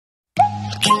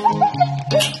So,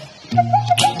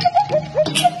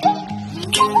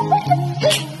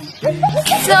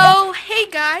 hey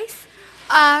guys,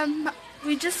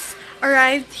 we just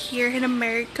arrived here in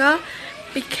America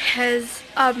because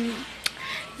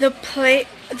the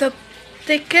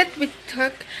ticket we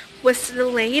took was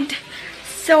delayed.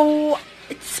 So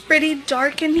it's pretty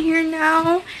dark in here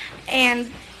now,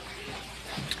 and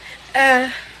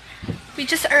we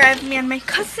just arrived, me and my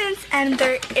cousins, and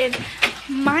they're in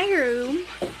my room.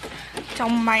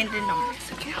 Don't mind the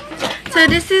numbers, okay? So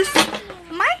this is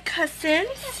my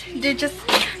cousins. They're just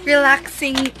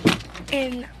relaxing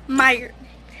in my room.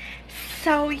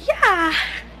 So yeah,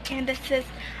 and this is,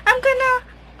 I'm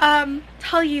gonna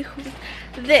tell you who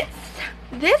this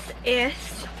is.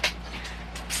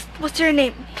 What's your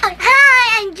name?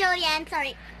 Hi, I'm Julianne.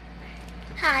 Sorry.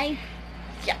 Hi.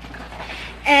 Yeah.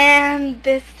 And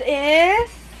this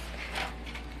is.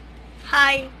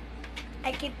 Hi.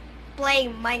 I keep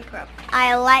playing Minecraft.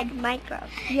 I like Minecraft.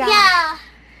 Yeah.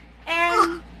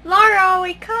 And Laura,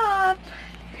 wake up.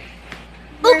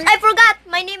 Oops, I forgot.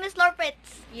 My name is Laura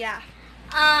Fritz. Yeah.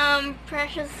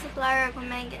 Precious Laura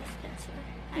Cominguez.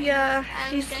 Yeah,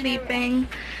 she's sleeping.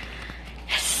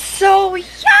 So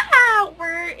yeah,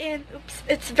 we're in. Oops,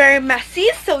 it's very messy,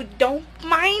 so don't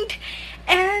mind.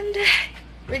 And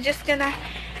we're just gonna,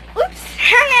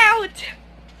 hang out.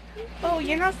 Oh,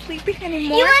 you're not sleeping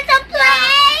anymore. You want to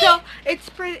play? So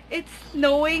it's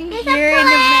snowing here in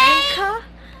America.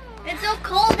 It's so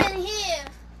cold in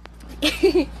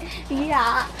here.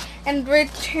 Yeah, and we're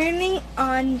turning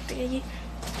on the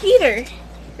heater,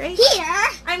 right? Here?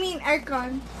 I mean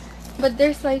aircon, but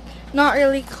there's like not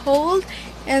really cold.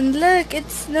 And look,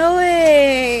 it's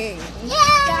snowing.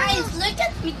 Yeah. Guys, look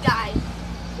at me, guys.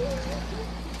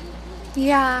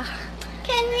 Yeah.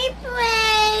 Can we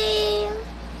play?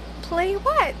 Play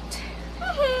what?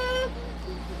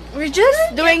 We're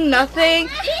just doing nothing,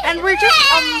 and we're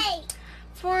just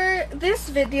for this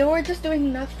video we're just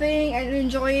doing nothing and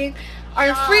enjoying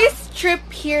our first trip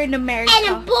here in America.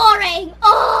 And boring.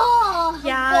 Oh.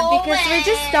 Yeah, boring. because we're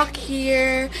just stuck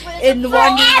here in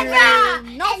one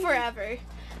room. Not forever.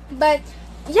 But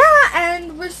yeah,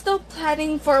 and we're still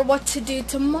planning for what to do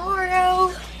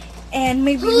tomorrow, and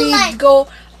maybe we go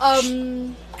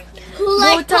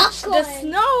go touch the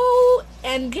snow,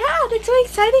 and yeah, that's so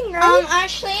exciting, right?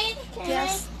 Ashley,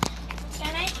 Yes.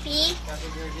 Can I pee?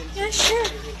 Yeah, sure.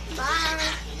 Bye.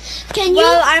 Can you?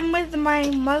 Well, I'm with my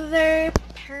mother,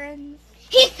 parents.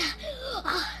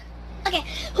 Okay.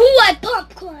 Who want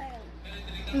popcorn?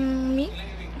 Me.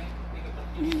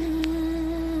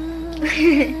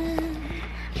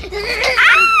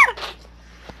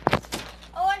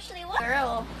 Oh, actually, what?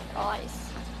 Girl, guys.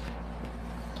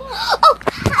 Oh,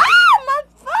 My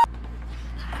phone.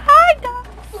 Hi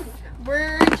guys.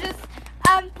 We're just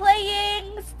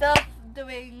playing stuff,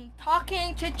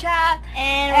 talking, chit chat,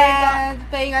 and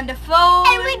playing on the phone.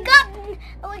 and we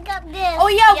got this. Oh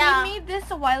yeah, we made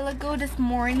this a while ago this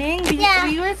morning.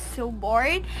 We were so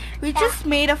bored. We just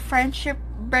made a friendship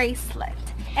bracelet.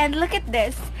 And look at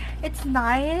this. It's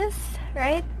nice,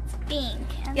 right? It's pink.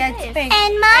 Yeah, it's pink.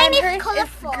 And mine hers is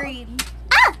colorful. Is green.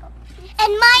 Ah!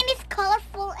 And mine is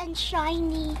colorful and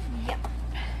shiny. Yep.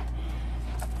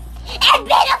 And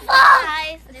beautiful!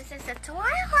 Guys, this is a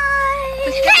twilight.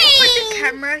 But can you put the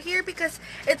camera here because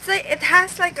it's like it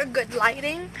has like a good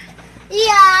lighting.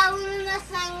 Yeah, we're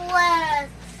missing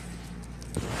words.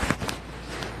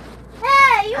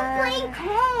 Hey, you're playing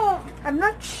cool. I'm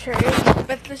not sure,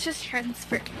 but let's just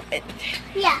transfer it.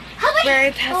 Yeah. How about Where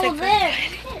it has a good there?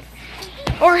 lighting.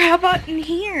 Or how about in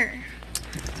here?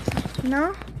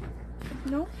 No?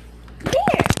 No?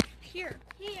 There! Here.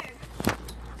 Here.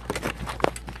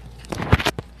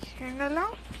 Here na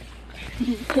lang?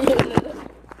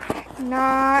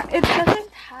 Nah, it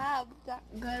doesn't have that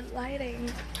good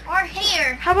lighting. Or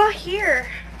here. How about here?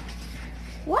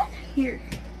 What? Here.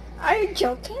 Are you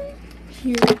joking?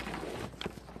 Here.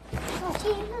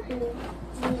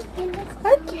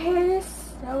 Okay,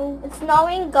 so It's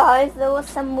snowing, guys. There was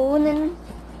some moon and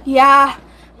yeah,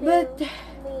 but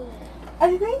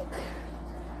I think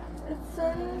it's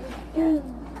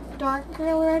darker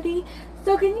already.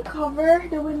 So can you cover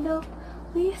the window,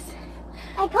 please?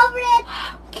 I covered it.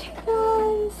 Okay,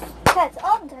 guys. That's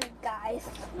all done, guys.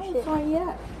 No, it's not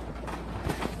yet.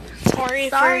 Sorry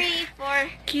for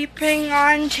keeping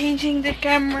on changing the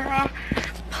camera.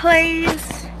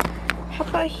 Please. How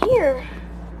about here?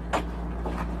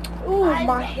 Ooh,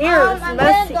 my hair is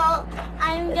messy.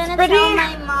 I'm gonna pretty. tell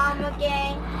my mom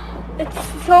again.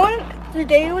 It's so,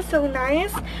 today was so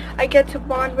nice. I get to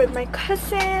bond with my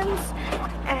cousins,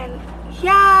 and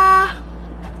yeah,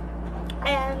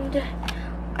 and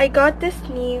I got this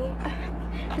new,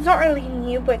 it's not really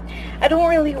new, but I don't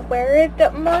really wear it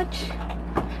that much.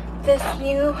 This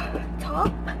new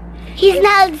top. He's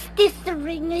now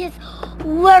discovering his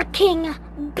working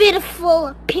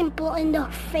beautiful pimple in the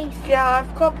face. Yeah,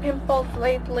 I've got pimples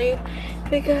lately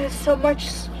because so much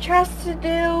stress to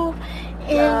do.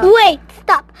 And Wait,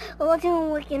 stop. What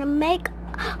are we gonna make?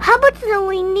 How about so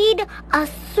we need a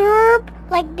syrup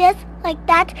like this, like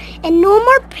that, and no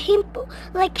more pimple,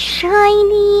 like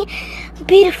shiny,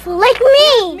 beautiful, like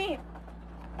me. me.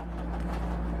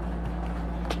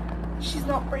 She's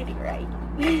not pretty, right?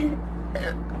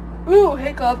 Ooh,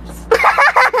 hiccups.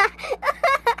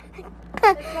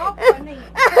 It's not funny.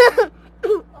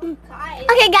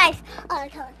 Okay, guys,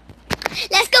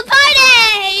 let's go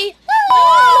party!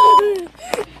 Woo!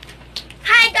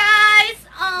 Hi, guys.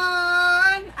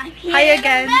 I'm here Hi in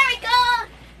again. America,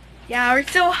 Yeah, we're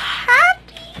so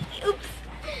happy. Oops.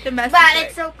 The message. but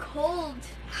it's so cold,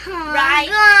 right?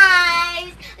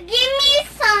 Guys, give me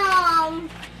some.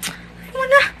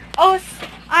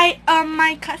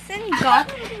 My cousin got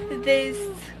this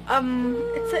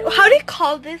it's a, how do you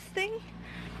call this thing?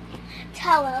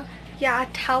 Towel. Yeah, a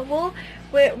towel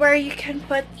where you can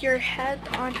put your head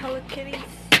on Hello Kitty's.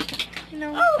 You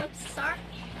know, Oh, sorry.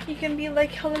 you can be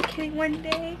like Hello Kitty one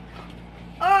day.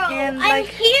 Oh, And, I'm like-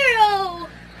 hero.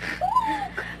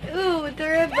 Ooh, the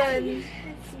ribbon.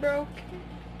 It's broken.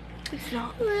 It's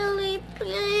not. Really,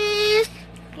 please.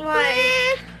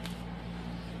 Why?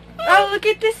 Oh, look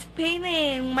at this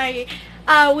painting.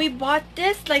 We bought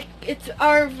this, like, it's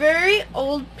our very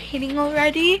old painting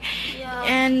already, Yeah.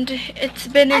 and it's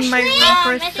been in my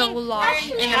room for so long in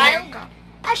actually- America.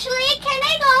 Actually, can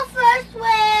I go first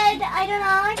with, I don't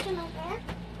know, I can open it?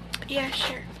 Yeah,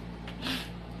 sure.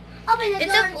 Open the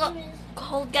It's door. a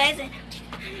cold, guys.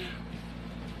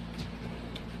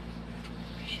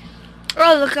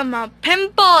 Oh, look at my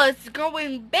pimple. It's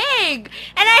growing big,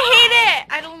 and I hate it.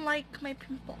 I don't like my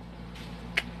pimple.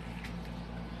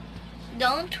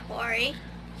 Don't worry.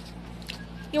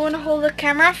 You want to hold the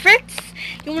camera, Fritz?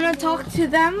 You want to talk to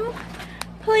them?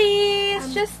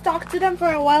 Please, just talk to them for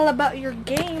a while about your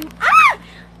game. Ah!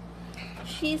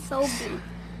 She's so big.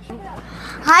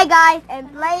 Hi guys, I'm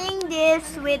playing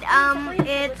this with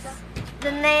it's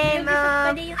the name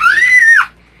of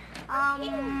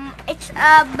it's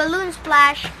a balloon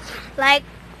splash, like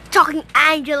talking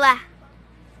Angela.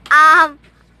 I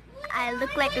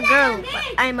look like a girl, but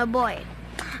I'm a boy.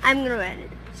 I'm gonna run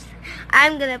it.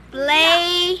 I'm gonna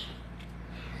play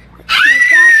like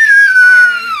that,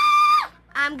 and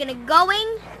I'm gonna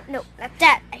going. No, not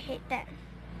that. I hate that.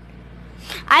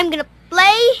 I'm gonna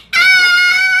play.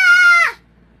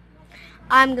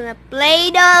 I'm gonna play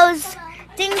those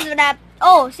things that.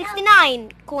 Oh,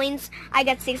 69 coins. I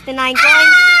got 69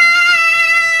 coins.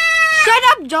 Shut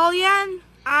up, Jolian.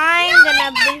 I'm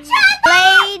gonna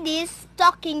play this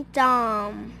talking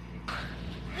Tom.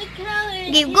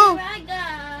 Give go.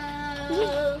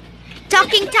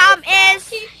 Talking Tom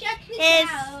is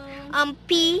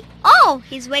P. Oh,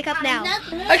 he's wake up now.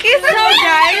 Okay, so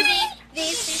guys.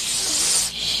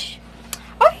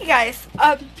 Okay, guys.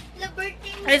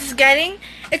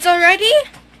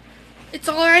 It's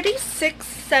already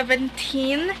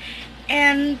 6:17,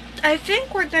 and I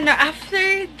think we're gonna,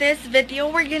 after this video,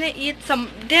 we're gonna eat some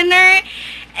dinner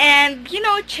and, you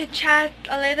know, chit chat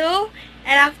a little,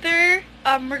 and after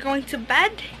we're going to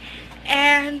bed.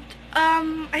 And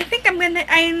I think I'm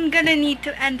gonna need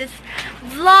to end this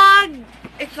vlog.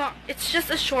 It's just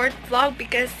a short vlog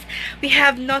because we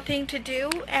have nothing to do,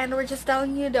 and we're just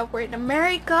telling you that we're in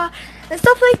America and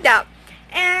stuff like that.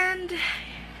 And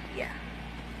yeah.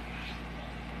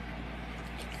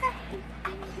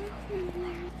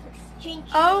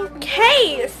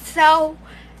 Okay, so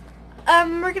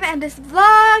we're gonna end this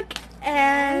vlog,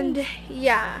 and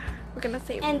yeah, we're gonna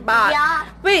say bye. Yeah.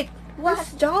 Wait,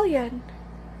 where's Jolian?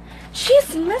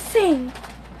 She's missing.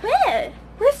 Where?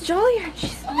 Where's Jolian?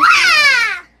 She's missing.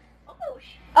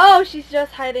 Oh, she's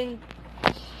just hiding.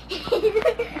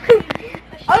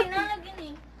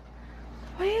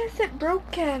 Why is it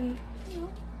broken?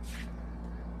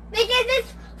 Because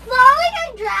it's falling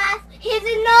on grass. He's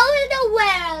in all in the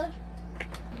world.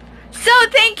 So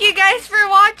thank you guys for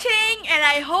watching, and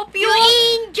I hope you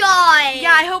enjoy.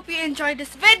 Yeah, I hope you enjoyed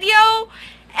this video.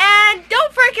 And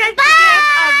don't forget to give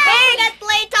a big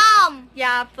play Tom.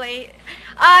 Yeah, play.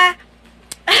 I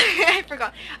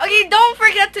forgot. Okay, don't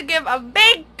forget to give a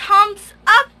big thumbs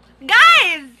up,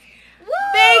 guys. Woo!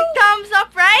 Big thumbs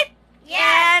up, right? Yes.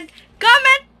 And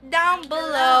comment down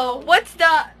below. What's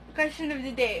the question of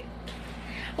the day?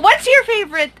 What's your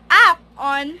favorite app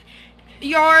on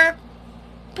your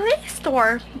Play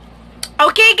Store?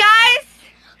 Okay, guys.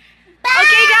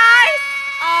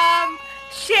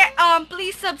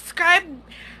 subscribe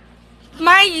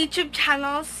my YouTube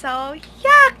channel. So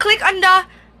yeah, click on the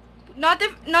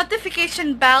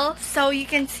notification bell so you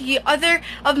can see other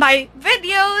of my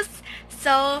videos.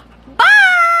 So bye.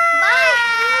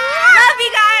 Bye. Love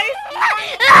you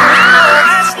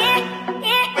guys.